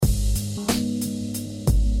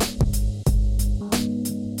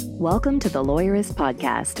Welcome to the Lawyerist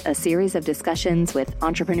Podcast, a series of discussions with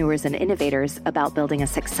entrepreneurs and innovators about building a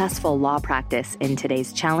successful law practice in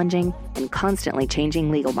today's challenging and constantly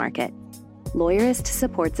changing legal market. Lawyerist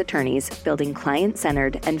supports attorneys building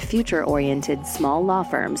client-centered and future-oriented small law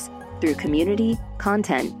firms through community,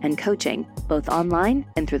 content, and coaching, both online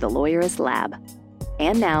and through the Lawyerist Lab.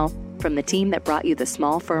 And now, from the team that brought you the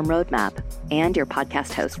Small Firm Roadmap and your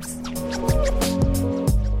podcast hosts.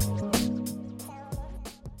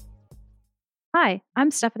 Hi, I'm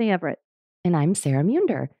Stephanie Everett. And I'm Sarah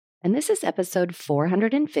Munder, and this is episode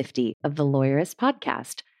 450 of the Lawyerist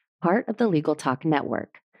Podcast, part of the Legal Talk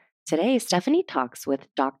Network. Today, Stephanie talks with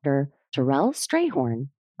Dr. Terrell Strayhorn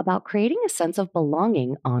about creating a sense of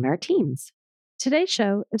belonging on our teams. Today's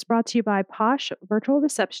show is brought to you by Posh Virtual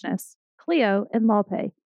Receptionists, Clio, and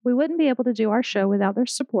LawPay. We wouldn't be able to do our show without their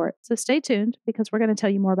support, so stay tuned because we're going to tell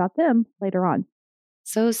you more about them later on.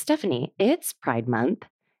 So, Stephanie, it's Pride Month.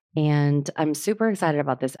 And I'm super excited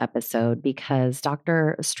about this episode because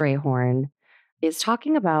Dr. Strayhorn is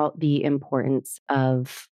talking about the importance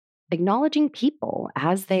of acknowledging people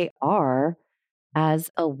as they are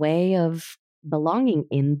as a way of belonging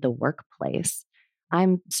in the workplace.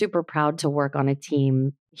 I'm super proud to work on a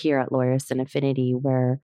team here at Lawyerist and Affinity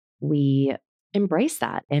where we embrace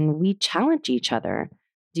that and we challenge each other.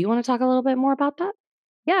 Do you want to talk a little bit more about that?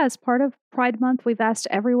 Yeah, as part of Pride Month, we've asked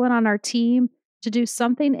everyone on our team to do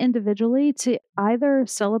something individually to either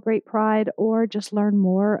celebrate Pride or just learn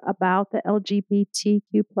more about the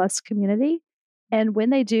LGBTQ plus community. And when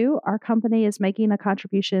they do, our company is making a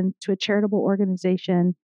contribution to a charitable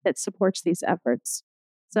organization that supports these efforts.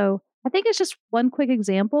 So I think it's just one quick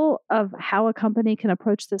example of how a company can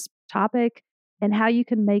approach this topic and how you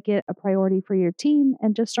can make it a priority for your team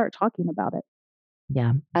and just start talking about it.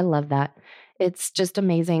 Yeah, I love that. It's just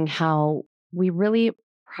amazing how we really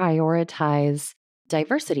prioritize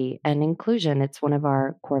diversity and inclusion. It's one of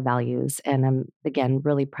our core values. And I'm, again,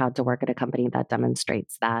 really proud to work at a company that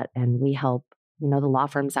demonstrates that. And we help, the law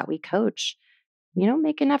firms that we coach,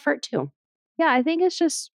 make an effort too. Yeah, I think it's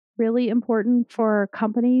just really important for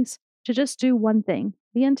companies to just do one thing.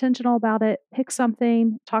 Be intentional about it, pick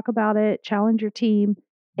something, talk about it, challenge your team,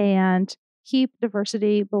 and keep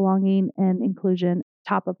diversity, belonging, and inclusion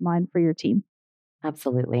top of mind for your team.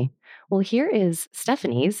 Absolutely. Well, here is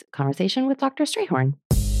Stephanie's conversation with Dr. Strayhorn.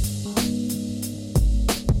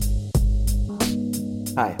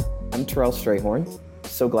 Hi, I'm Terrell Strayhorn.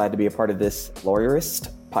 So glad to be a part of this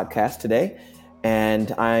Lawyerist podcast today.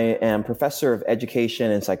 And I am professor of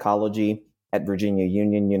education and psychology at Virginia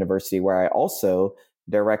Union University, where I also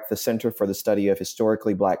direct the Center for the Study of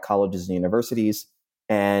Historically Black Colleges and Universities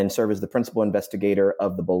and serve as the principal investigator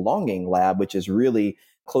of the Belonging Lab, which is really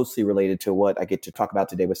closely related to what I get to talk about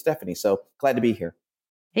today with Stephanie. So glad to be here.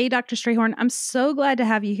 Hey, Dr. Strayhorn, I'm so glad to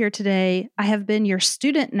have you here today. I have been your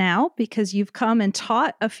student now because you've come and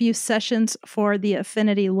taught a few sessions for the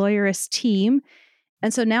Affinity Lawyerist team.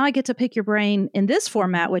 And so now I get to pick your brain in this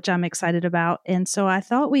format, which I'm excited about. And so I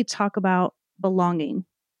thought we'd talk about belonging.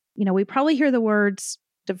 We probably hear the words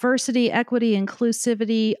diversity, equity,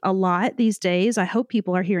 inclusivity a lot these days. I hope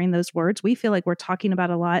people are hearing those words. We feel like we're talking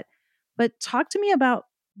about a lot. But talk to me about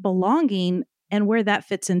belonging and where that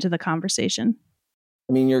fits into the conversation.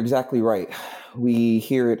 I mean, you're exactly right. We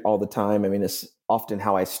hear it all the time. I mean, it's often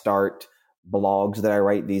how I start blogs that I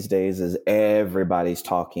write these days is everybody's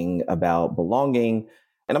talking about belonging.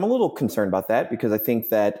 And I'm a little concerned about that because I think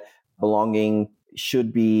that belonging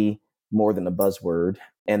should be more than a buzzword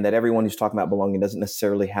and that everyone who's talking about belonging doesn't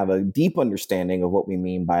necessarily have a deep understanding of what we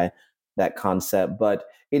mean by that concept. But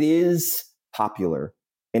it is popular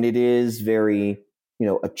and it is very,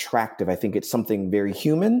 attractive. I think it's something very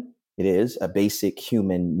human. It is a basic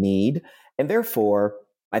human need. And therefore,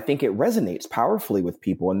 I think it resonates powerfully with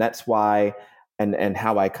people. And that's why, and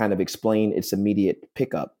how I kind of explain its immediate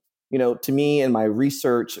pickup. To me in my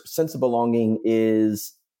research, sense of belonging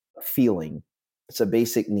is a feeling. It's a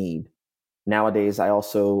basic need. Nowadays, I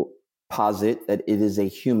also posit that it is a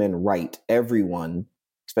human right. Everyone,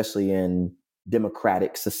 especially in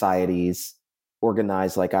democratic societies,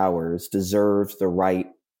 organized like ours, deserves the right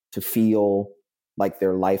to feel like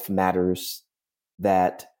their life matters,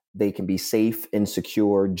 that they can be safe and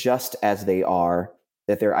secure just as they are,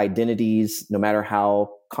 that their identities, no matter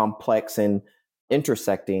how complex and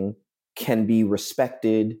intersecting, can be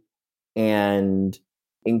respected and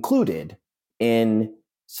included in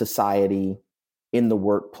society, in the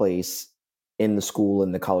workplace, in the school,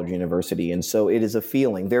 in the college, university. And so it is a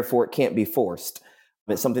feeling, therefore it can't be forced.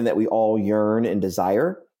 It's something that we all yearn and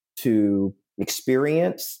desire to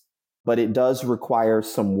experience, but it does require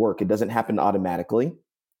some work. It doesn't happen automatically.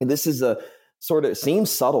 And this is a sort of seems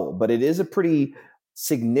subtle, but it is a pretty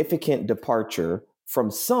significant departure from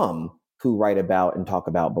some who write about and talk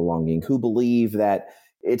about belonging, who believe that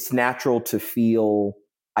it's natural to feel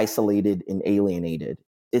isolated and alienated.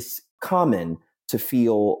 It's common to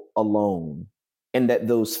feel alone, and that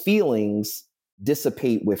those feelings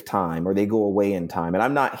dissipate with time or they go away in time. And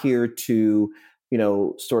I'm not here to,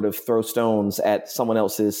 sort of throw stones at someone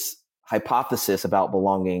else's hypothesis about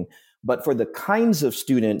belonging, but for the kinds of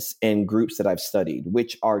students and groups that I've studied,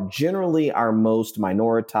 which are generally our most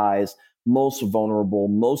minoritized, most vulnerable,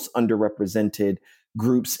 most underrepresented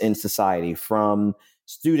groups in society, from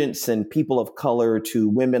students and people of color to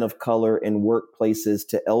women of color in workplaces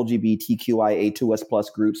to LGBTQIA2S plus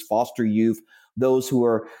groups, foster youth, those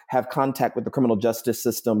who have contact with the criminal justice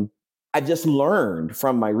system. I just learned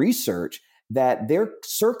from my research that their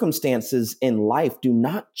circumstances in life do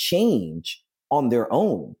not change on their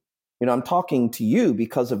own. I'm talking to you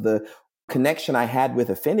because of the connection I had with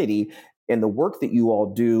Affinity and the work that you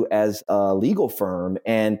all do as a legal firm.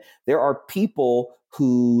 And there are people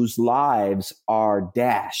whose lives are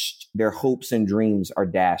dashed, their hopes and dreams are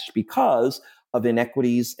dashed because of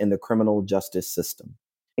inequities in the criminal justice system.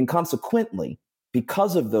 And consequently,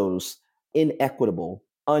 because of those inequitable,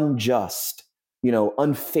 unjust,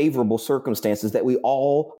 unfavorable circumstances that we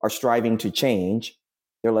all are striving to change,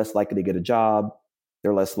 they're less likely to get a job.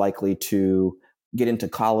 They're less likely to get into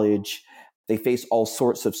college. They face all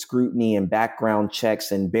sorts of scrutiny and background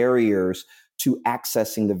checks and barriers to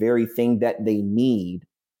accessing the very thing that they need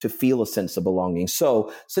to feel a sense of belonging.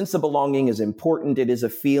 So, sense of belonging is important. It is a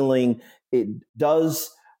feeling. It does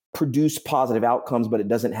produce positive outcomes, but it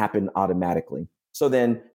doesn't happen automatically. So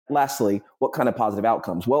then, lastly, what kind of positive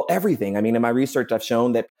outcomes? Well, everything. I mean, in my research, I've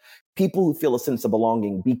shown that people who feel a sense of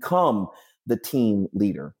belonging become the team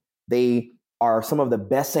leader. They are some of the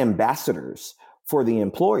best ambassadors for the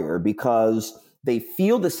employer because they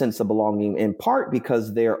feel the sense of belonging, in part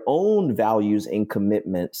because their own values and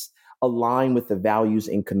commitments align with the values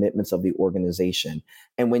and commitments of the organization.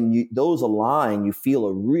 And when those align, you feel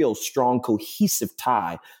a real strong, cohesive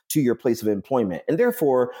tie to your place of employment. And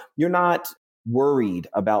therefore, you're not worried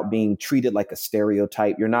about being treated like a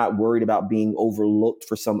stereotype. You're not worried about being overlooked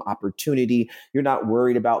for some opportunity. You're not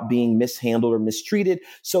worried about being mishandled or mistreated.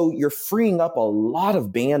 So you're freeing up a lot of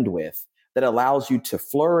bandwidth that allows you to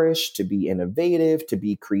flourish, to be innovative, to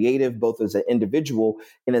be creative, both as an individual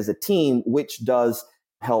and as a team, which does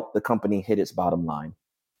help the company hit its bottom line.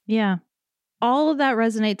 Yeah. All of that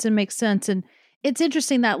resonates and makes sense. And it's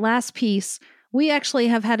interesting, that last piece. We actually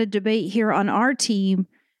have had a debate here on our team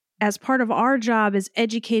as part of our job is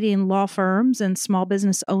educating law firms and small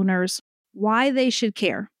business owners why they should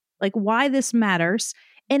care, like why this matters.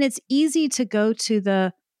 And it's easy to go to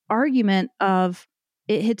the argument of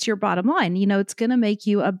it hits your bottom line. It's going to make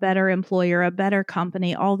you a better employer, a better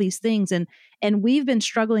company, all these things. And we've been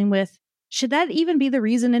struggling with, should that even be the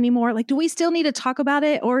reason anymore? Like, do we still need to talk about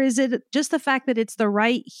it? Or is it just the fact that it's the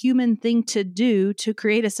right human thing to do to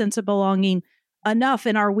create a sense of belonging enough?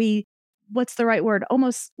 And are we, what's the right word?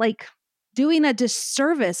 Almost like doing a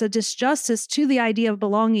disservice, a disjustice to the idea of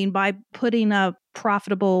belonging by putting a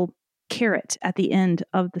profitable carrot at the end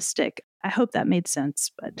of the stick. I hope that made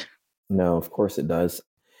sense, but. No, of course it does.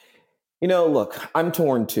 Look, I'm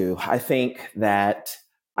torn too. I think that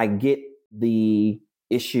I get the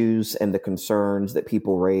issues and the concerns that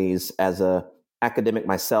people raise as a academic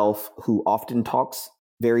myself who often talks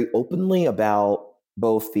very openly about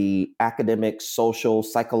both the academic, social,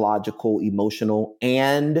 psychological, emotional,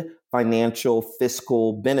 and financial,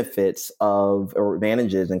 fiscal benefits of or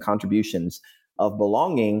advantages and contributions of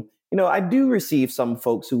belonging. I do receive some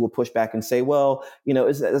folks who will push back and say, well,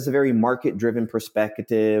 that's a very market-driven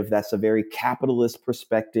perspective. That's a very capitalist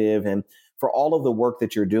perspective. And for all of the work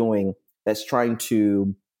that you're doing that's trying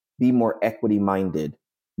to be more equity-minded,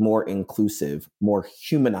 more inclusive, more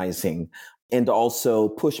humanizing, and also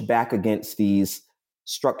push back against these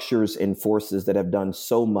structures and forces that have done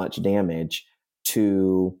so much damage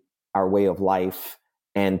to our way of life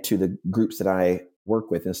and to the groups that I work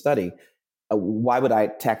with and study. Why would I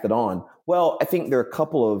tack that on? Well, I think there are a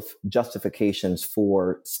couple of justifications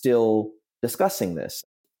for still discussing this.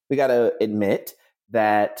 We got to admit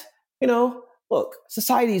that, look,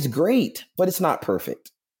 society is great, but it's not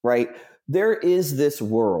perfect, right? There is this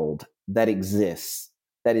world that exists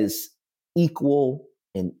that is equal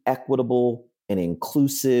and equitable and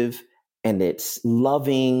inclusive, and it's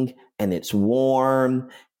loving and it's warm,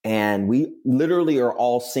 and we literally are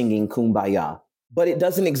all singing Kumbaya, but it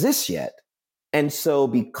doesn't exist yet. And so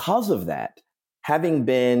because of that, having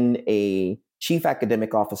been a chief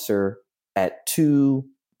academic officer at 2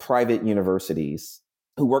 private universities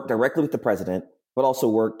who work directly with the president, but also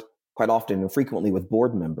worked quite often and frequently with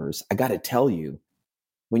board members. I got to tell you,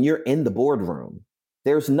 when you're in the boardroom,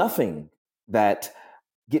 there's nothing that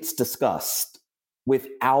gets discussed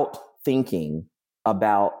without thinking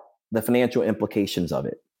about the financial implications of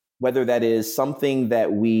it, whether that is something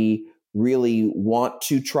that we really want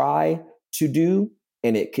to try to do.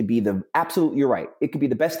 And it could be you're right. It could be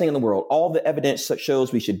the best thing in the world. All the evidence that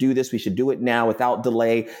shows we should do this, we should do it now without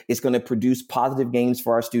delay. It's going to produce positive gains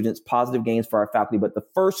for our students, positive gains for our faculty. But the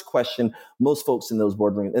first question most folks in the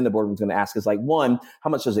boardrooms going to ask is like, one, how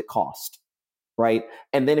much does it cost? Right.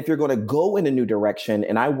 And then if you're going to go in a new direction,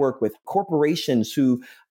 and I work with corporations who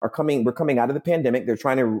we're coming out of the pandemic. They're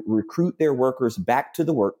trying to recruit their workers back to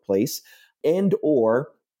the workplace, and or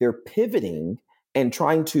they're pivoting and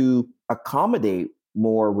trying to accommodate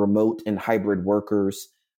more remote and hybrid workers.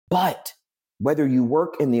 But whether you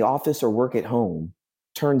work in the office or work at home,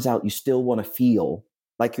 turns out you still want to feel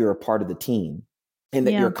like you're a part of the team, and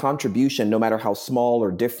that your contribution, no matter how small or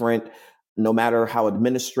different, no matter how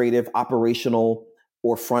administrative, operational,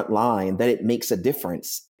 or frontline, that it makes a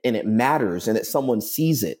difference and it matters and that someone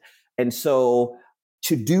sees it. And so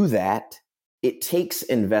to do that, it takes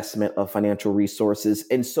investment of financial resources.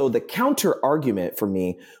 And so the counter argument for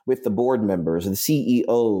me with the board members, the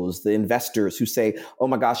CEOs, the investors who say, oh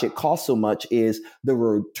my gosh, it costs so much, is the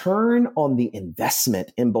return on the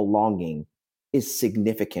investment in belonging is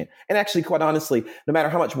significant. And actually, quite honestly, no matter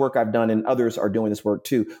how much work I've done, and others are doing this work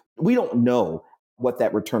too, we don't know what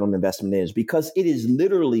that return on investment is, because it is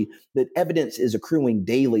literally, the evidence is accruing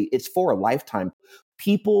daily. It's for a lifetime.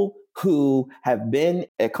 People who have been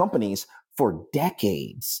at companies for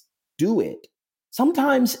decades do it.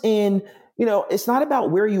 Sometimes it's not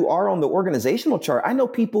about where you are on the organizational chart. I know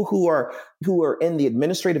people who are in the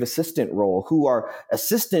administrative assistant role, who are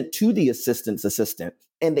assistant to the assistant's assistant,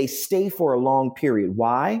 and they stay for a long period.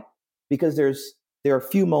 Why? Because there are a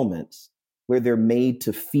few moments where they're made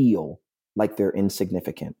to feel like they're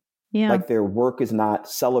insignificant, like their work is not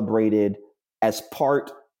celebrated as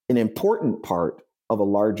an important part of a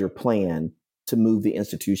larger plan to move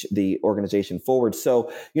the organization forward. So,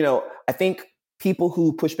 I think people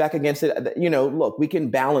who push back against it, look, we can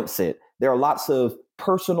balance it. There are lots of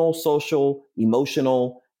personal, social,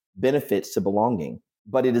 emotional benefits to belonging,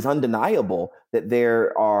 but it is undeniable that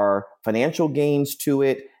there are financial gains to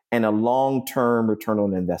it and a long-term return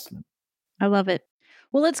on investment. I love it.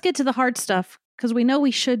 Well, let's get to the hard stuff, because we know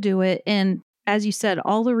we should do it. And as you said,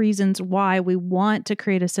 all the reasons why we want to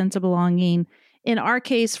create a sense of belonging, in our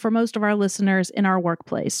case, for most of our listeners, in our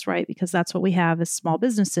workplace, right? Because that's what we have as small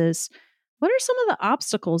businesses. What are some of the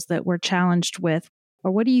obstacles that we're challenged with?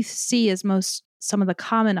 Or what do you see as some of the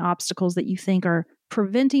common obstacles that you think are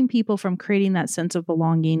preventing people from creating that sense of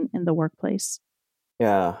belonging in the workplace?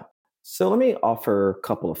 Yeah. So let me offer a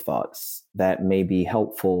couple of thoughts that may be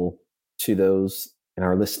helpful to those in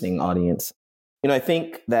our listening audience. I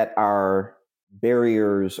think that our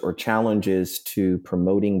barriers or challenges to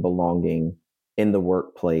promoting belonging in the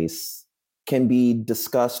workplace can be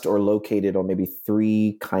discussed or located on maybe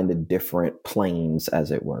three kind of different planes,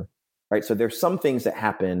 as it were. Right. So there's some things that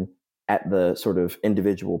happen at the sort of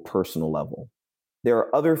individual personal level. There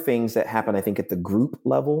are other things that happen, I think, at the group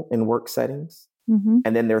level in work settings. Mm-hmm.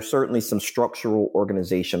 And then there are certainly some structural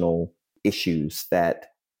organizational issues that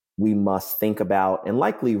we must think about and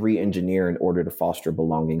likely re-engineer in order to foster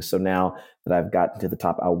belonging. So now that I've gotten to the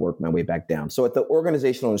top, I'll work my way back down. So at the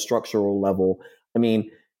organizational and structural level,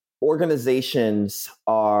 organizations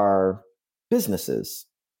are businesses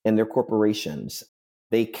and they're corporations.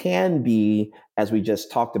 They can be, as we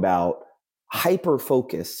just talked about,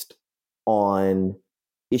 hyper-focused on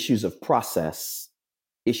issues of process,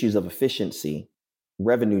 issues of efficiency,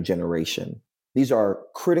 revenue generation. These are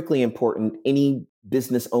critically important. Any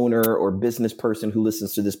business owner or business person who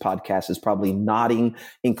listens to this podcast is probably nodding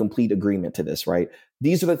in complete agreement to this, right?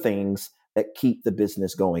 These are the things that keep the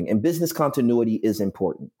business going. And business continuity is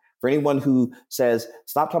important. For anyone who says,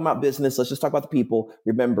 stop talking about business, let's just talk about the people.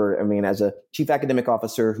 Remember, as a chief academic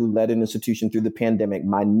officer who led an institution through the pandemic,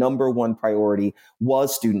 my number one priority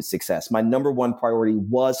was student success. My number one priority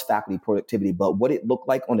was faculty productivity. But what it looked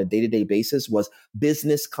like on a day-to-day basis was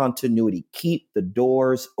business continuity. Keep the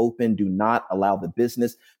doors open. Do not allow the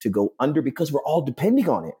business to go under, because we're all depending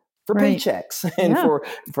on it for paychecks and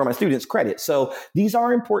for my students' credit. So these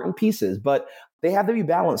are important pieces, but they have to be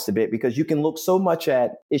balanced a bit, because you can look so much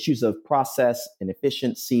at issues of process and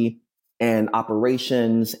efficiency and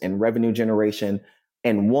operations and revenue generation,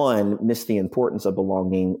 and miss the importance of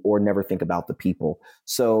belonging or never think about the people.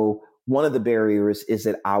 So one of the barriers is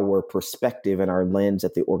that our perspective and our lens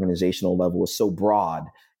at the organizational level is so broad,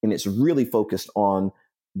 and it's really focused on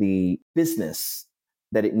the business,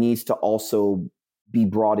 that it needs to also be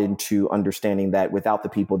brought into understanding that without the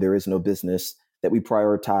people, there is no business, that we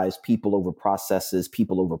prioritize people over processes,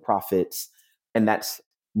 people over profits. And that's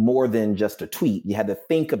more than just a tweet. You had to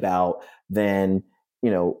think about then,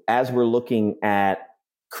 as we're looking at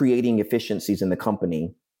creating efficiencies in the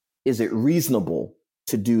company, is it reasonable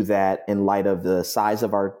to do that in light of the size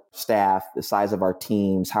of our staff, the size of our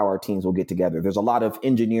teams, how our teams will get together? There's a lot of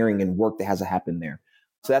engineering and work that has to happen there.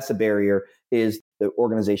 So that's a barrier, is the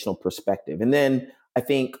organizational perspective. And then I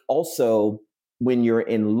think also when you're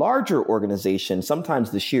in larger organizations,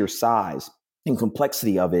 sometimes the sheer size and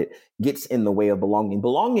complexity of it gets in the way of belonging.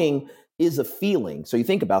 Belonging is a feeling. So you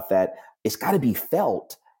think about that, it's got to be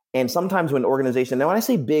felt. And sometimes when an organization, now when I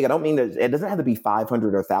say big, I don't mean that it doesn't have to be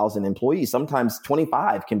 500 or 1,000 employees. Sometimes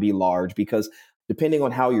 25 can be large, because depending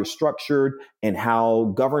on how you're structured and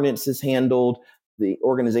how governance is handled, the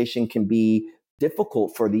organization can be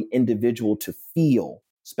difficult for the individual to feel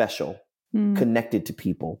special, connected to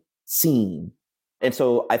people, seen. And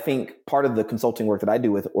so I think part of the consulting work that I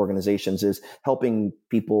do with organizations is helping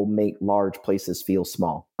people make large places feel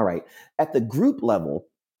small. All right. At the group level,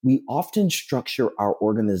 we often structure our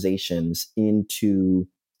organizations into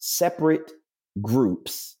separate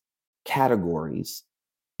groups, categories,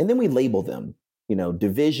 and then we label them,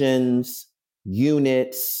 divisions,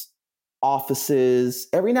 units, offices.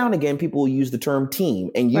 Every now and again, people will use the term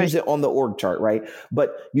team and use it on the org chart, right?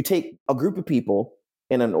 But you take a group of people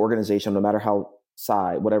in an organization, no matter how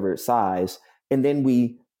whatever size, and then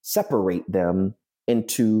we separate them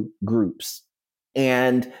into groups.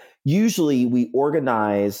 And usually we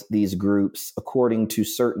organize these groups according to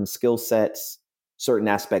certain skill sets, certain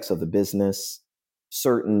aspects of the business,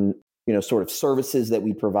 certain, sort of services that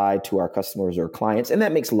we provide to our customers or clients. And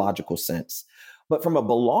that makes logical sense. But from a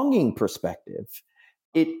belonging perspective,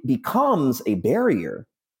 it becomes a barrier,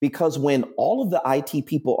 because when all of the IT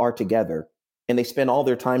people are together and they spend all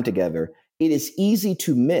their time together, it is easy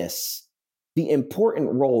to miss the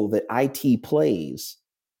important role that IT plays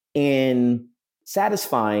in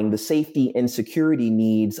satisfying the safety and security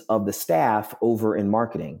needs of the staff over in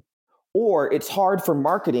marketing. Or it's hard for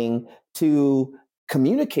marketing to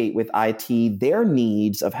communicate with IT their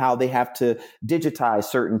needs of how they have to digitize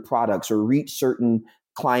certain products or reach certain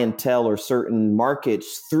clientele or certain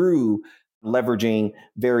markets through leveraging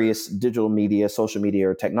various digital media, social media,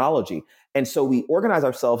 or technology. And so we organize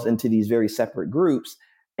ourselves into these very separate groups,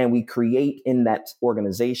 and we create in that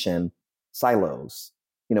organization silos,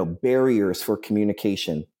 barriers for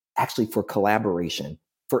communication, actually for collaboration,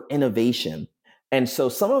 for innovation. And so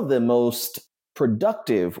some of the most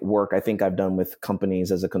productive work I think I've done with companies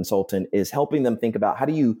as a consultant is helping them think about, how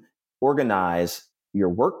do you organize your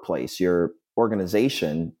workplace, your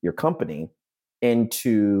organization, your company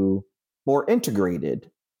into more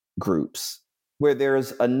integrated groups where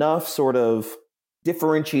there's enough sort of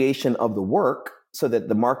differentiation of the work so that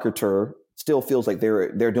the marketer still feels like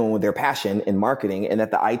they're doing with their passion in marketing, and that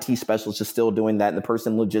the IT specialist is still doing that, and the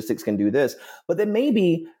person in logistics can do this. But then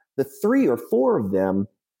maybe the 3 or 4 of them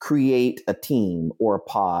create a team or a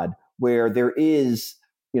pod where there is,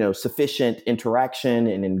 sufficient interaction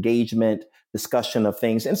and engagement, discussion of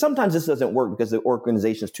things. And sometimes this doesn't work because the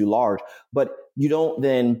organization is too large, but you don't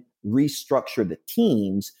then restructure the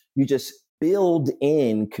teams. You just build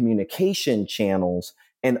in communication channels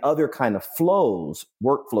and other kind of flows,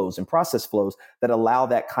 workflows and process flows that allow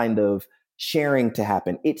that kind of sharing to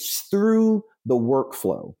happen. It's through the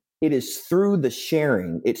workflow. It is through the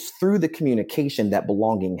sharing. It's through the communication that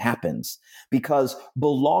belonging happens, because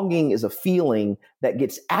belonging is a feeling that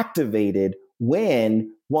gets activated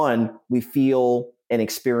when, one, we feel and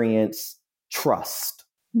experience trust,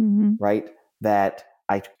 right? That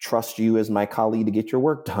I trust you as my colleague to get your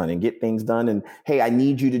work done and get things done. And hey, I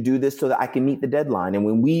need you to do this so that I can meet the deadline. And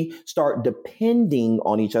when we start depending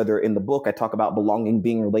on each other, in the book, I talk about belonging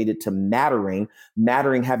being related to mattering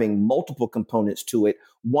having multiple components to it.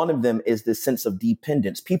 One of them is this sense of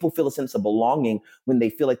dependence. People feel a sense of belonging when they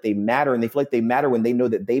feel like they matter, and they feel like they matter when they know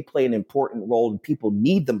that they play an important role and people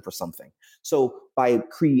need them for something. So by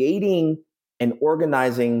creating and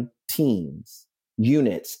organizing teams,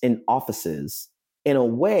 units, and offices in a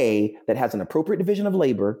way that has an appropriate division of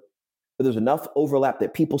labor, but there's enough overlap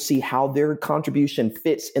that people see how their contribution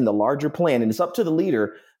fits in the larger plan. And it's up to the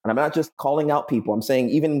leader. And I'm not just calling out people. I'm saying,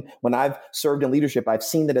 even when I've served in leadership, I've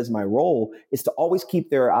seen that as my role is to always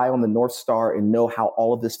keep their eye on the North Star and know how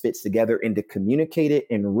all of this fits together, and to communicate it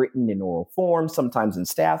in written and oral form, sometimes in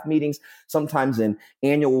staff meetings, sometimes in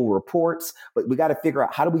annual reports. But we got to figure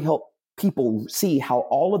out, how do we help people see how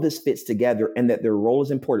all of this fits together and that their role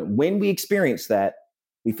is important. When we experience that,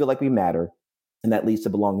 we feel like we matter. And that leads to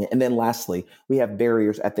belonging. And then lastly, we have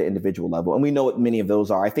barriers at the individual level. And we know what many of those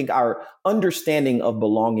are. I think our understanding of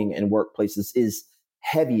belonging in workplaces is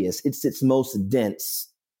heaviest. It's most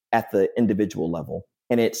dense at the individual level.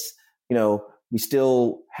 And it's, we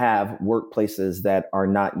still have workplaces that are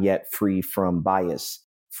not yet free from bias,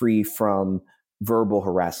 free from verbal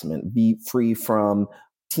harassment, be free from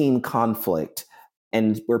team conflict,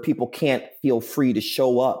 and where people can't feel free to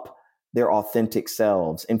show up their authentic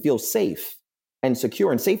selves and feel safe and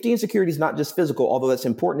secure. And safety and security is not just physical, although that's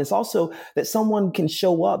important. It's also that someone can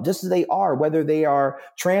show up just as they are, whether they are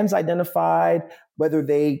trans identified, whether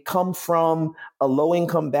they come from a low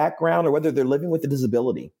income background, or whether they're living with a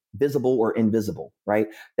disability, visible or invisible, right?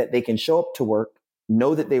 That they can show up to work,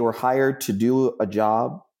 know that they were hired to do a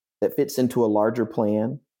job that fits into a larger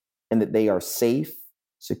plan, and that they are safe,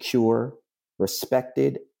 secure,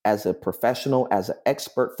 respected as a professional, as an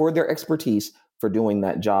expert for their expertise for doing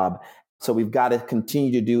that job. So we've got to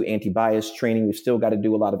continue to do anti-bias training. We've still got to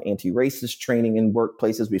do a lot of anti-racist training in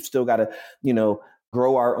workplaces. We've still got to,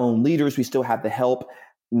 grow our own leaders. We still have to help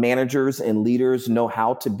managers and leaders know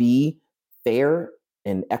how to be fair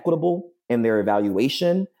and equitable in their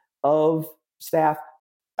evaluation of staff.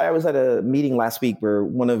 I was at a meeting last week where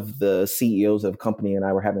one of the CEOs of a company and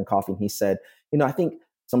I were having coffee, and he said, I think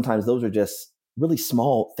sometimes those are just really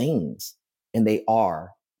small things. And they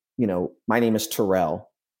are. My name is Terrell,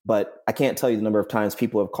 but I can't tell you the number of times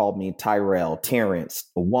people have called me Tyrell, Terrence,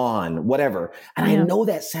 Juan, whatever. And I know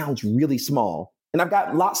that sounds really small. And I've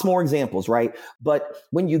got lots more examples, right? But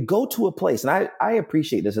when you go to a place, and I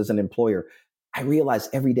appreciate this as an employer, I realize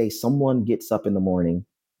every day someone gets up in the morning,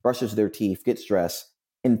 brushes their teeth, gets dressed,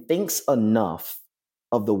 and thinks enough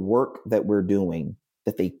of the work that we're doing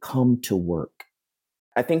that they come to work.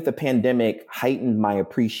 I think the pandemic heightened my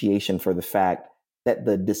appreciation for the fact that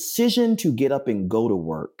the decision to get up and go to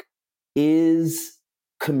work is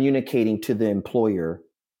communicating to the employer,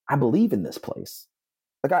 I believe in this place.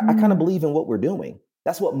 Like I kind of believe in what we're doing.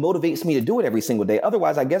 That's what motivates me to do it every single day.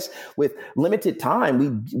 Otherwise, I guess with limited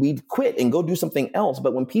time, we'd quit and go do something else.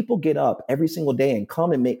 But when people get up every single day and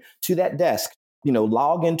come and make to that desk,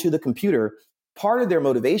 log into the computer, part of their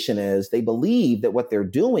motivation is they believe that what they're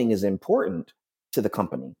doing is important to the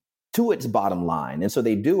company, to its bottom line. And so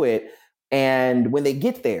they do it. And when they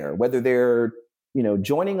get there, whether they're,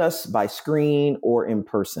 joining us by screen or in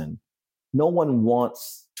person, no one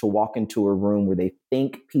wants to walk into a room where they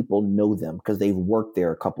think people know them because they've worked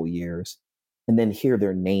there a couple years and then hear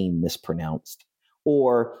their name mispronounced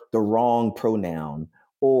or the wrong pronoun,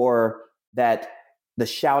 or that the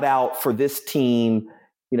shout out for this team,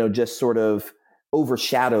 just sort of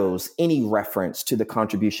overshadows any reference to the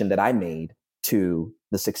contribution that I made to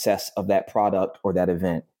the success of that product or that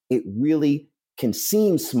event. It really can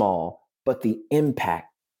seem small, but the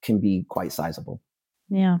impact can be quite sizable.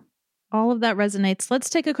 Yeah. All of that resonates. Let's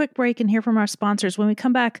take a quick break and hear from our sponsors. When we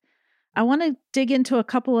come back, I want to dig into a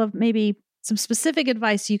couple of maybe some specific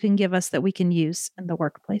advice you can give us that we can use in the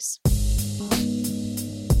workplace.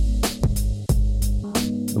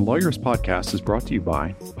 The Lawyerist Podcast is brought to you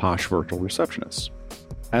by Posh Virtual Receptionists.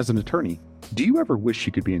 As an attorney, do you ever wish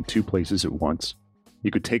you could be in two places at once?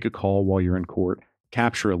 You could take a call while you're in court,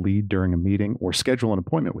 capture a lead during a meeting, or schedule an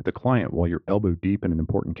appointment with a client while you're elbow deep in an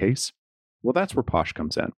important case? Well, that's where Posh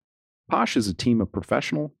comes in. Posh is a team of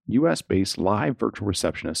professional, U.S.-based live virtual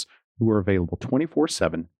receptionists who are available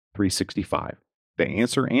 24/7, 365. They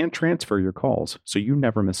answer and transfer your calls, so you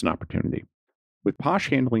never miss an opportunity. With Posh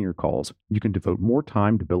handling your calls, you can devote more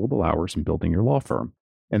time to billable hours and building your law firm.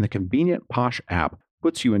 And the convenient Posh app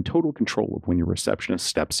puts you in total control of when your receptionist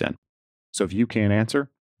steps in. So if you can't answer,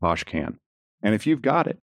 Posh can. And if you've got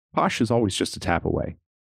it, Posh is always just a tap away.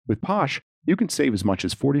 With Posh, you can save as much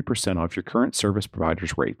as 40% off your current service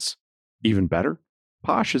provider's rates. Even better,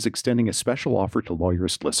 Posh is extending a special offer to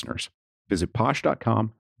Lawyerist listeners. Visit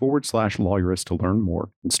posh.com/Lawyerist to learn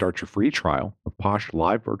more and start your free trial of Posh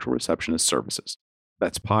Live Virtual Receptionist services.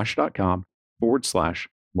 That's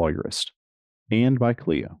posh.com/Lawyerist. And by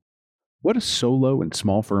Clio. What do solo and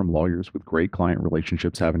small firm lawyers with great client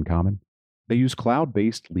relationships have in common? They use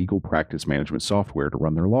cloud-based legal practice management software to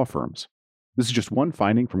run their law firms. This is just one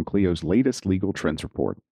finding from Clio's latest legal trends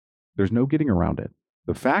report. There's no getting around it.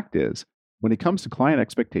 The fact is, when it comes to client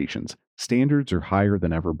expectations, standards are higher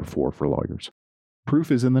than ever before for lawyers.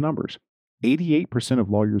 Proof is in the numbers. 88% of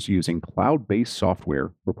lawyers using cloud-based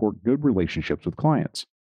software report good relationships with clients.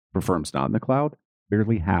 For firms not in the cloud,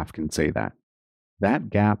 barely half can say that. That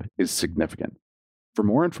gap is significant. For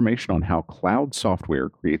more information on how cloud software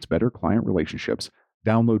creates better client relationships,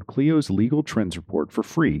 download Clio's Legal Trends Report for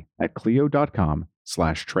free at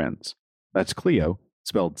clio.com/trends. That's Clio,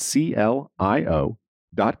 spelled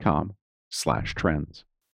CLIO.com/trends.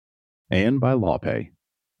 And by LawPay.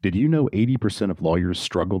 Did you know 80% of lawyers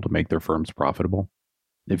struggle to make their firms profitable?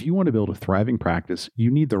 If you want to build a thriving practice,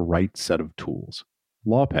 you need the right set of tools.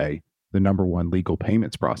 LawPay, the #1 legal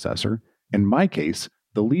payments processor, in my case,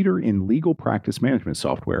 the leader in legal practice management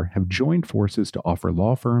software, have joined forces to offer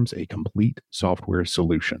law firms a complete software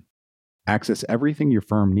solution. Access everything your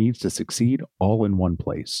firm needs to succeed all in one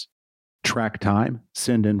place. Track time,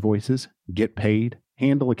 send invoices, get paid,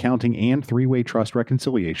 handle accounting and three-way trust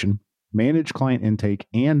reconciliation, manage client intake,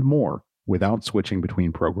 and more without switching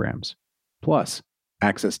between programs. Plus,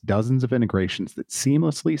 access dozens of integrations that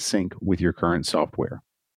seamlessly sync with your current software.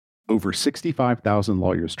 Over 65,000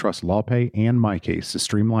 lawyers trust LawPay and MyCase to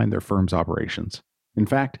streamline their firm's operations. In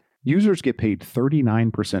fact, users get paid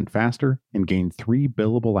 39% faster and gain 3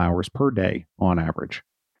 billable hours per day on average.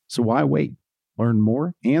 So why wait? Learn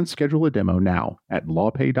more and schedule a demo now at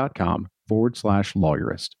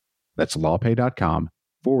lawpay.com/lawyerist. That's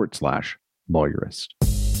lawpay.com/lawyerist.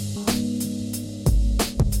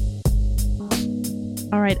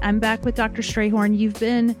 All right, I'm back with Dr. Strayhorn. You've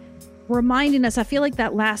been reminding us, I feel like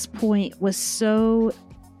that last point was so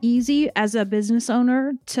easy as a business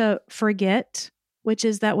owner to forget, which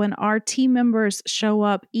is that when our team members show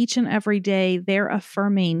up each and every day, they're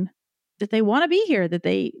affirming that they want to be here, that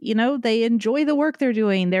they enjoy the work they're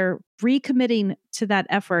doing. They're recommitting to that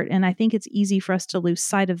effort. And I think it's easy for us to lose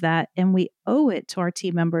sight of that. And we owe it to our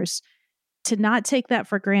team members to not take that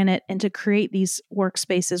for granted and to create these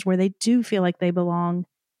workspaces where they do feel like they belong.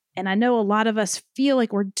 And I know a lot of us feel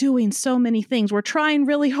like we're doing so many things. We're trying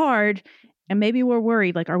really hard and maybe we're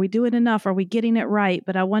worried, like, are we doing enough? Are we getting it right?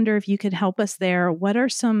 But I wonder if you could help us there. What are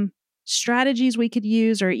some strategies we could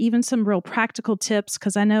use, or even some real practical tips?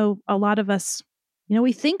 Because I know a lot of us,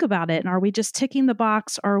 we think about it, and are we just ticking the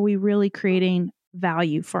box? Or are we really creating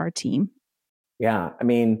value for our team? Yeah. I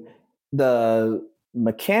mean, the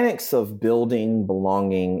mechanics of building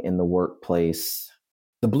belonging in the workplace,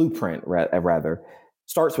 the blueprint rather,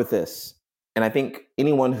 starts with this. And I think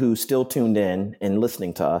anyone who's still tuned in and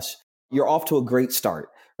listening to us, you're off to a great start,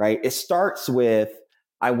 right? It starts with,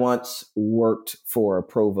 I once worked for a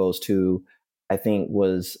provost who I think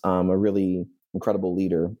was a really incredible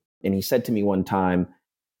leader. And he said to me one time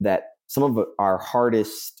that some of our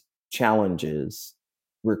hardest challenges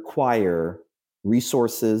require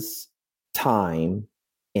resources, time,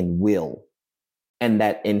 and will. And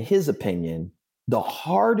that, in his opinion, the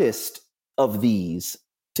hardest of these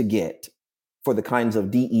to get for the kinds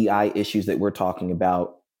of DEI issues that we're talking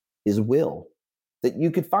about is will. That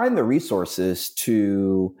you could find the resources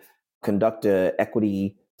to conduct an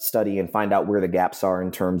equity study and find out where the gaps are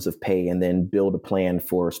in terms of pay, and then build a plan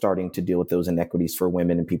for starting to deal with those inequities for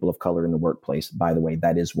women and people of color in the workplace. By the way,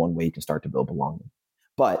 that is one way you can start to build belonging.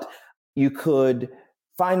 But you could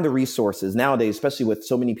find the resources nowadays, especially with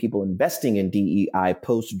so many people investing in DEI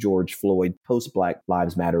post George Floyd, post Black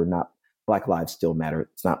Lives Matter, not Black Lives Still Matter.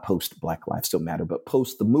 It's not post Black Lives Still Matter, but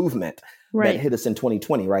post the movement that hit us in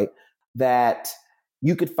 2020, right? That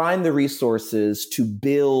you could find the resources to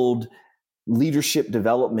build leadership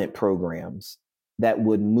development programs that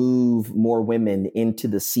would move more women into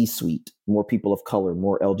the C-suite, more people of color,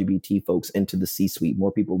 more LGBT folks into the C-suite,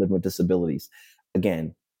 more people living with disabilities.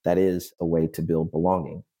 Again, that is a way to build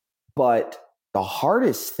belonging. But the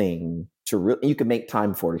hardest thing to you can make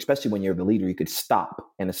time for it, especially when you're the leader. You could stop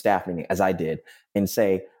in a staff meeting, as I did, and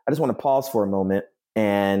say, I just want to pause for a moment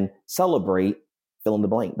and celebrate, fill in the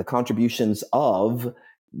blank, the contributions of,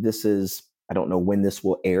 this is, I don't know when this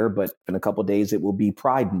will air, but in a couple of days, it will be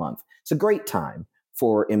Pride Month. It's a great time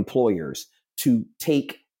for employers to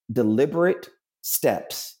take deliberate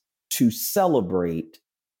steps to celebrate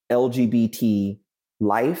LGBT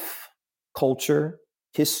life, culture,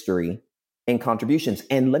 history, and contributions.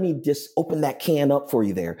 And let me just open that can up for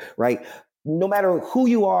you there, right? No matter who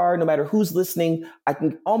you are, no matter who's listening, I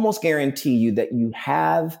can almost guarantee you that you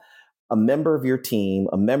have a member of your team,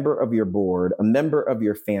 a member of your board, a member of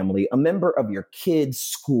your family, a member of your kid's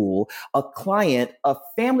school, a client, a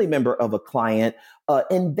family member of a client,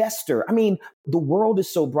 investor. I mean, the world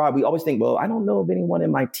is so broad. We always think, well, I don't know of anyone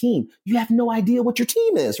in my team. You have no idea what your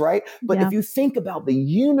team is, right? But if you think about the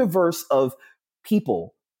universe of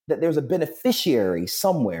people, that there's a beneficiary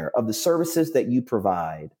somewhere of the services that you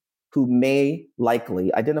provide who may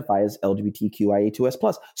likely identify as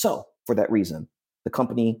LGBTQIA2S+. So for that reason, the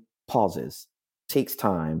company pauses, takes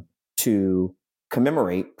time to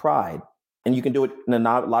commemorate Pride. And you can do it in a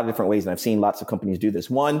lot of different ways. And I've seen lots of companies do this.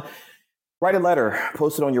 One, write a letter,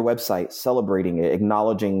 post it on your website, celebrating it,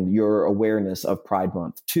 acknowledging your awareness of Pride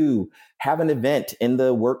Month. Two, have an event in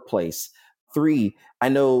the workplace 3, I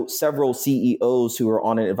know several CEOs who are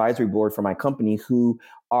on an advisory board for my company who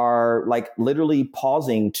are like literally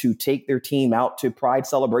pausing to take their team out to Pride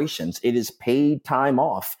celebrations. It is paid time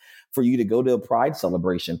off for you to go to a Pride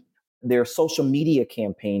celebration. There are social media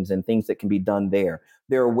campaigns and things that can be done there.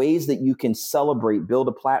 There are ways that you can celebrate, build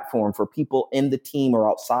a platform for people in the team or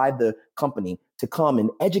outside the company to come and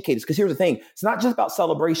educate us. Because here's the thing, it's not just about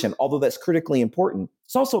celebration, although that's critically important.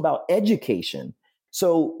 It's also about education.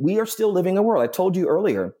 So we are still living in a world. I told you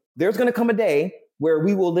earlier, there's going to come a day where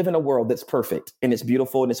we will live in a world that's perfect and it's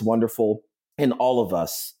beautiful and it's wonderful. And all of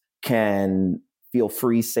us can feel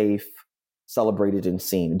free, safe, celebrated, and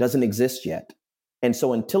seen. It doesn't exist yet. And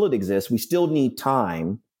so until it exists, we still need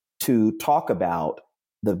time to talk about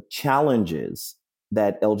the challenges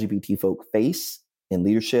that LGBT folk face in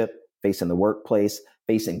leadership, face in the workplace,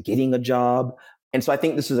 face in getting a job. And so I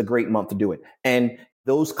think this is a great month to do it. And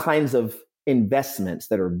those kinds of investments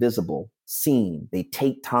that are visible, seen, they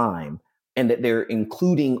take time, and that they're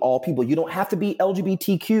including all people. You don't have to be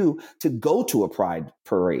LGBTQ to go to a pride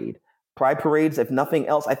parade. Pride parades, if nothing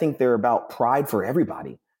else, I think they're about pride for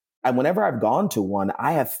everybody. And whenever I've gone to one,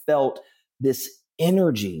 I have felt this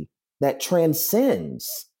energy that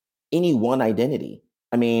transcends any one identity.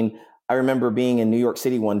 I mean, I remember being in New York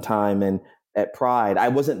City one time and at Pride, I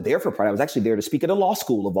wasn't there for Pride. I was actually there to speak at a law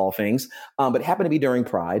school of all things, but it happened to be during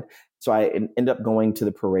Pride. So I ended up going to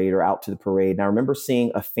the parade or out to the parade. And I remember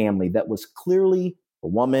seeing a family that was clearly a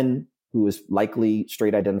woman who was likely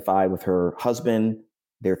straight identified with her husband,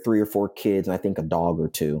 their 3 or 4 kids, and I think a dog or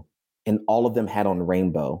 2. And all of them had on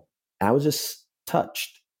rainbow. I was just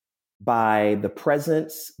touched by the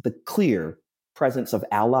presence, the clear presence of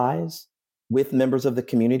allies with members of the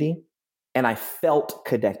community. And I felt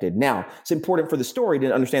connected. Now, it's important for the story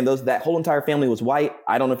to understand that whole entire family was white.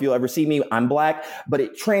 I don't know if you'll ever see me, I'm Black, but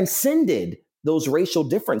it transcended those racial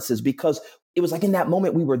differences because it was like in that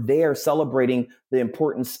moment we were there celebrating the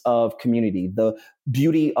importance of community, the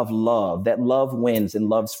beauty of love, that love wins and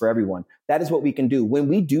love's for everyone. That is what we can do. When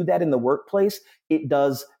we do that in the workplace, it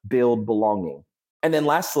does build belonging. And then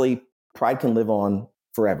lastly, pride can live on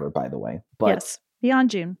forever, by the way. But yes.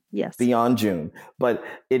 Beyond June. Yes. Beyond June. But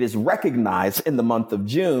it is recognized in the month of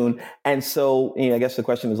June. And so, I guess the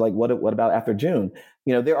question is like, what about after June?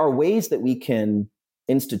 There are ways that we can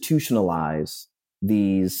institutionalize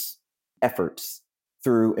these efforts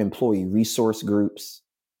through employee resource groups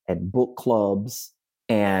and book clubs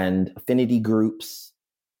and affinity groups.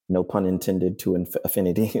 No pun intended to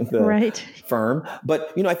affinity, the right. firm.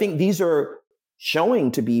 But, I think these are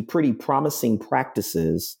showing to be pretty promising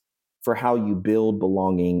practices for how you build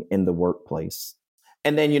belonging in the workplace.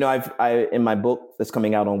 And then, I in my book that's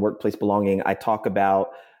coming out on workplace belonging, I talk about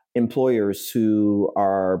employers who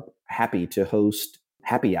are happy to host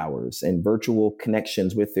happy hours and virtual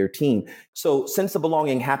connections with their team. So sense of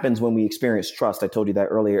belonging happens when we experience trust. I told you that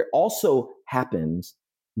earlier. It also happens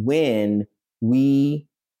when we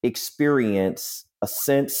experience a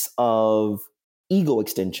sense of ego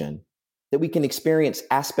extension, that we can experience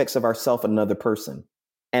aspects of ourselves in another person.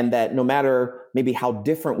 And that no matter maybe how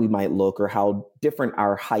different we might look or how different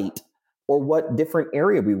our height or what different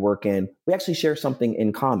area we work in, we actually share something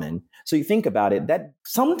in common. So you think about it, that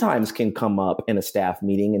sometimes can come up in a staff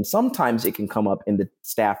meeting and sometimes it can come up in the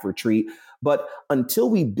staff retreat. But until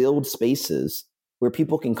we build spaces where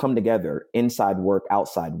people can come together inside work,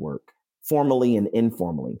 outside work, formally and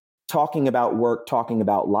informally, talking about work, talking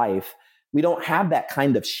about life, we don't have that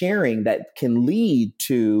kind of sharing that can lead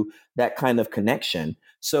to that kind of connection.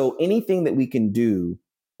 So anything that we can do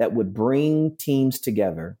that would bring teams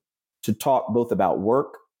together to talk both about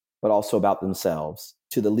work, but also about themselves.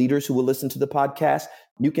 To the leaders who will listen to the podcast,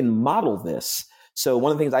 you can model this. So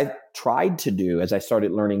one of the things I tried to do as I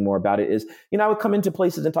started learning more about it is, I would come into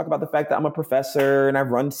places and talk about the fact that I'm a professor and I've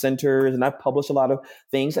run centers and I've published a lot of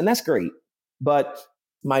things, and that's great. But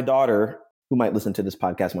my daughter, who might listen to this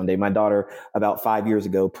podcast one day, my daughter about 5 years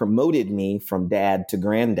ago promoted me from dad to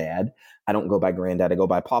granddad. I don't go by granddad, I go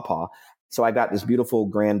by pawpaw. So I got this beautiful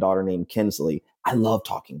granddaughter named Kinsley. I love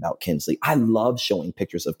talking about Kinsley. I love showing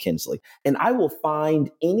pictures of Kinsley. And I will find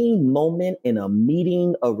any moment in a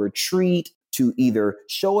meeting, a retreat, to either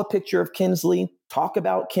show a picture of Kinsley, talk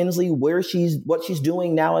about Kinsley, what she's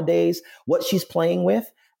doing nowadays, what she's playing with.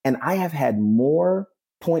 And I have had more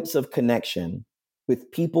points of connection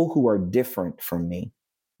with people who are different from me,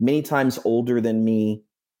 many times older than me,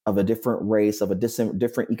 of a different race, of a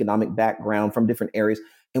different economic background, from different areas.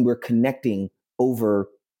 And we're connecting over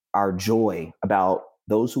our joy about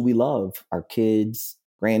those who we love, our kids,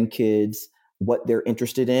 grandkids, what they're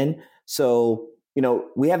interested in. So,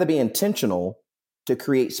 we have to be intentional to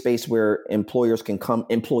create space where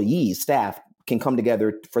employees, staff can come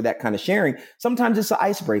together for that kind of sharing. Sometimes it's an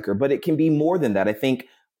icebreaker, but it can be more than that. I think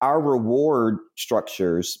our reward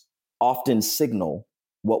structures often signal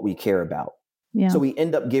what we care about. Yeah. So we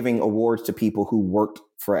end up giving awards to people who worked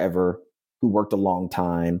forever, who worked a long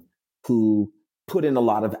time, who put in a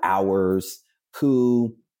lot of hours,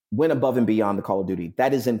 who went above and beyond the call of duty.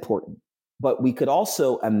 That is important. But we could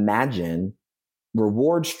also imagine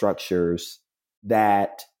reward structures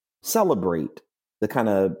that celebrate the kind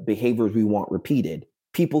of behaviors we want repeated.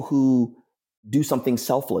 People who do something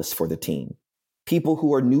selfless for the team. People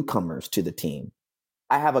who are newcomers to the team.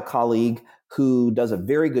 I have a colleague who does a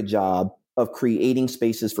very good job of creating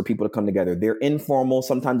spaces for people to come together. They're informal.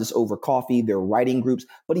 Sometimes it's over coffee. They're writing groups,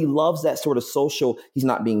 but he loves that sort of social. He's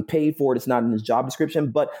not being paid for it. It's not in his job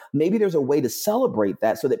description, but maybe there's a way to celebrate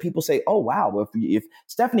that so that people say, oh, wow, if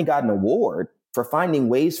Stephanie got an award for finding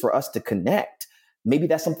ways for us to connect, maybe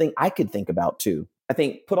that's something I could think about too. I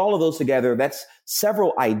think put all of those together. That's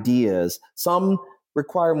several ideas. Some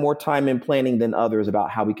require more time and planning than others about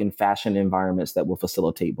how we can fashion environments that will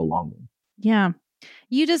facilitate belonging. Yeah.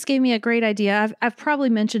 You just gave me a great idea. I've probably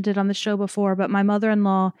mentioned it on the show before, but my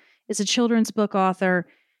mother-in-law is a children's book author.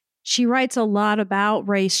 She writes a lot about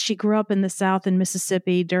race. She grew up in the South in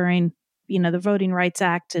Mississippi during, the Voting Rights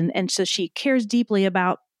Act. And so she cares deeply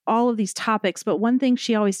about all of these topics. But one thing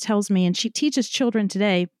she always tells me, and she teaches children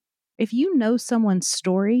today, if you know someone's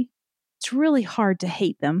story, it's really hard to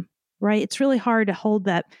hate them, right? It's really hard to hold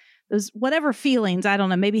those whatever feelings, I don't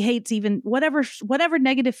know, maybe hate's even whatever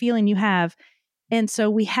negative feeling you have. And so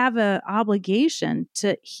we have an obligation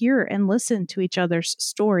to hear and listen to each other's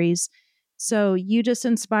stories. So you just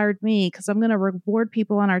inspired me because I'm going to reward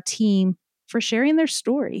people on our team for sharing their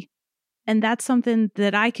story. And that's something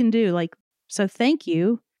that I can do. So thank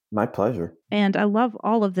you. My pleasure. And I love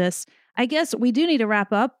all of this. I guess we do need to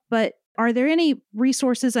wrap up, but are there any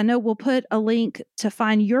resources? I know we'll put a link to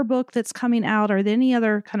find your book that's coming out. Are there any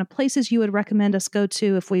other kind of places you would recommend us go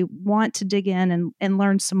to if we want to dig in and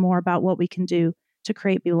learn some more about what we can do to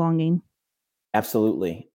create belonging?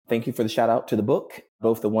 Absolutely. Thank you for the shout out to the book,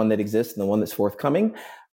 both the one that exists and the one that's forthcoming.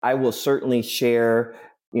 I will certainly share,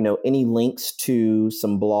 any links to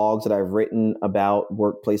some blogs that I've written about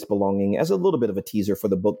workplace belonging as a little bit of a teaser for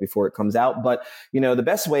the book before it comes out. But, the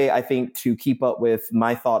best way I think to keep up with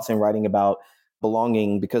my thoughts in writing about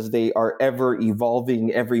belonging, because they are ever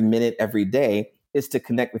evolving every minute, every day, is to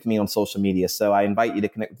connect with me on social media. So I invite you to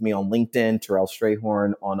connect with me on LinkedIn, Terrell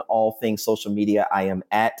Strayhorn. On all things social media, I am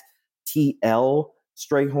at TL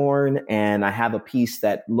Strayhorn. And I have a piece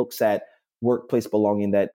that looks at workplace belonging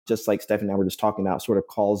that, just like Stephanie and I were just talking about, sort of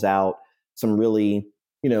calls out some really,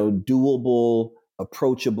 doable,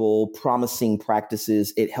 approachable, promising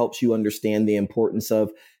practices. It helps you understand the importance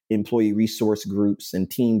of employee resource groups and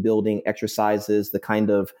team building exercises, the kind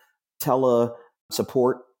of tele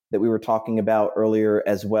support that we were talking about earlier,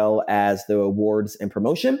 as well as the awards and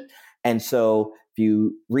promotion. And so if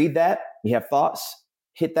you read that, you have thoughts,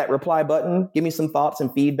 hit that reply button, give me some thoughts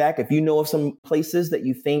and feedback. If you know of some places that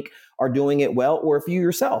you think are doing it well, or if you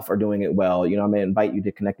yourself are doing it well, I'm going to invite you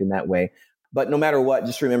to connect in that way. But no matter what,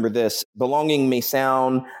 just remember this: belonging may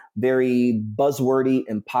sound very buzzwordy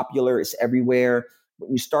and popular. It's everywhere.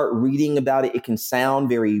 When you start reading about it, it can sound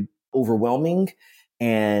very overwhelming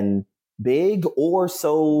and big, or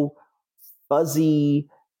so fuzzy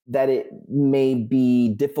that it may be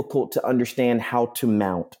difficult to understand how to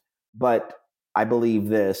mount. But I believe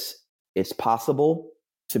this: it's possible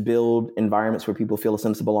to build environments where people feel a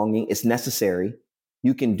sense of belonging. It's necessary.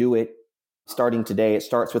 You can do it starting today. It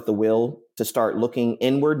starts with the will to start looking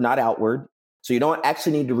inward, not outward. So you don't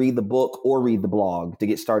actually need to read the book or read the blog to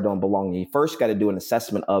get started on belonging. You first got to do an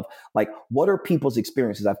assessment of what are people's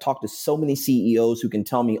experiences? I've talked to so many CEOs who can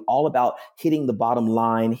tell me all about hitting the bottom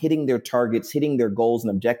line, hitting their targets, hitting their goals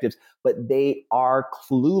and objectives, but they are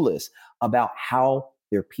clueless about how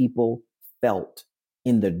their people felt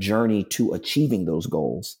in the journey to achieving those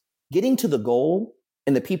goals. Getting to the goal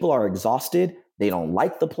and the people are exhausted, they don't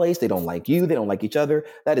like the place, they don't like you, they don't like each other,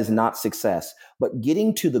 that is not success. But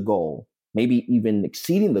getting to the goal, maybe even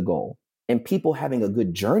exceeding the goal, and people having a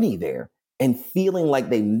good journey there and feeling like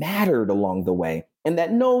they mattered along the way, and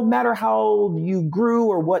that no matter how you grew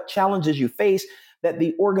or what challenges you face, that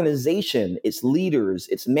the organization, its leaders,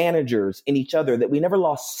 its managers, and each other, that we never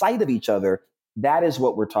lost sight of each other. That is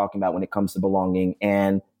what we're talking about when it comes to belonging.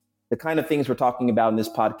 And the kind of things we're talking about in this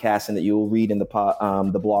podcast and that you'll read in the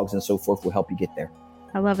blogs and so forth will help you get there.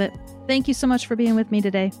 I love it. Thank you so much for being with me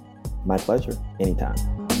today. My pleasure. Anytime.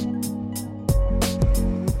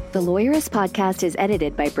 The Lawyerist Podcast is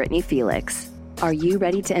edited by Brittany Felix. Are you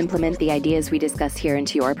ready to implement the ideas we discuss here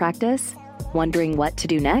into your practice? Wondering what to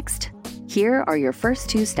do next? Here are your first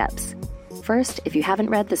 2 steps. First, if you haven't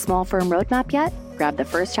read the Small Firm Roadmap yet, grab the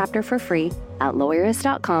first chapter for free at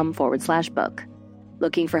lawyerist.com/book.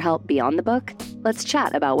 Looking for help beyond the book? Let's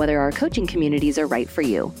chat about whether our coaching communities are right for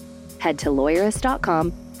you. Head to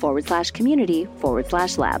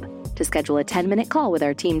lawyerist.com/community/lab to schedule a 10-minute call with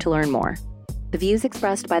our team to learn more. The views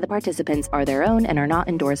expressed by the participants are their own and are not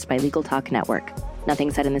endorsed by Legal Talk Network. Nothing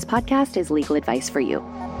said in this podcast is legal advice for you.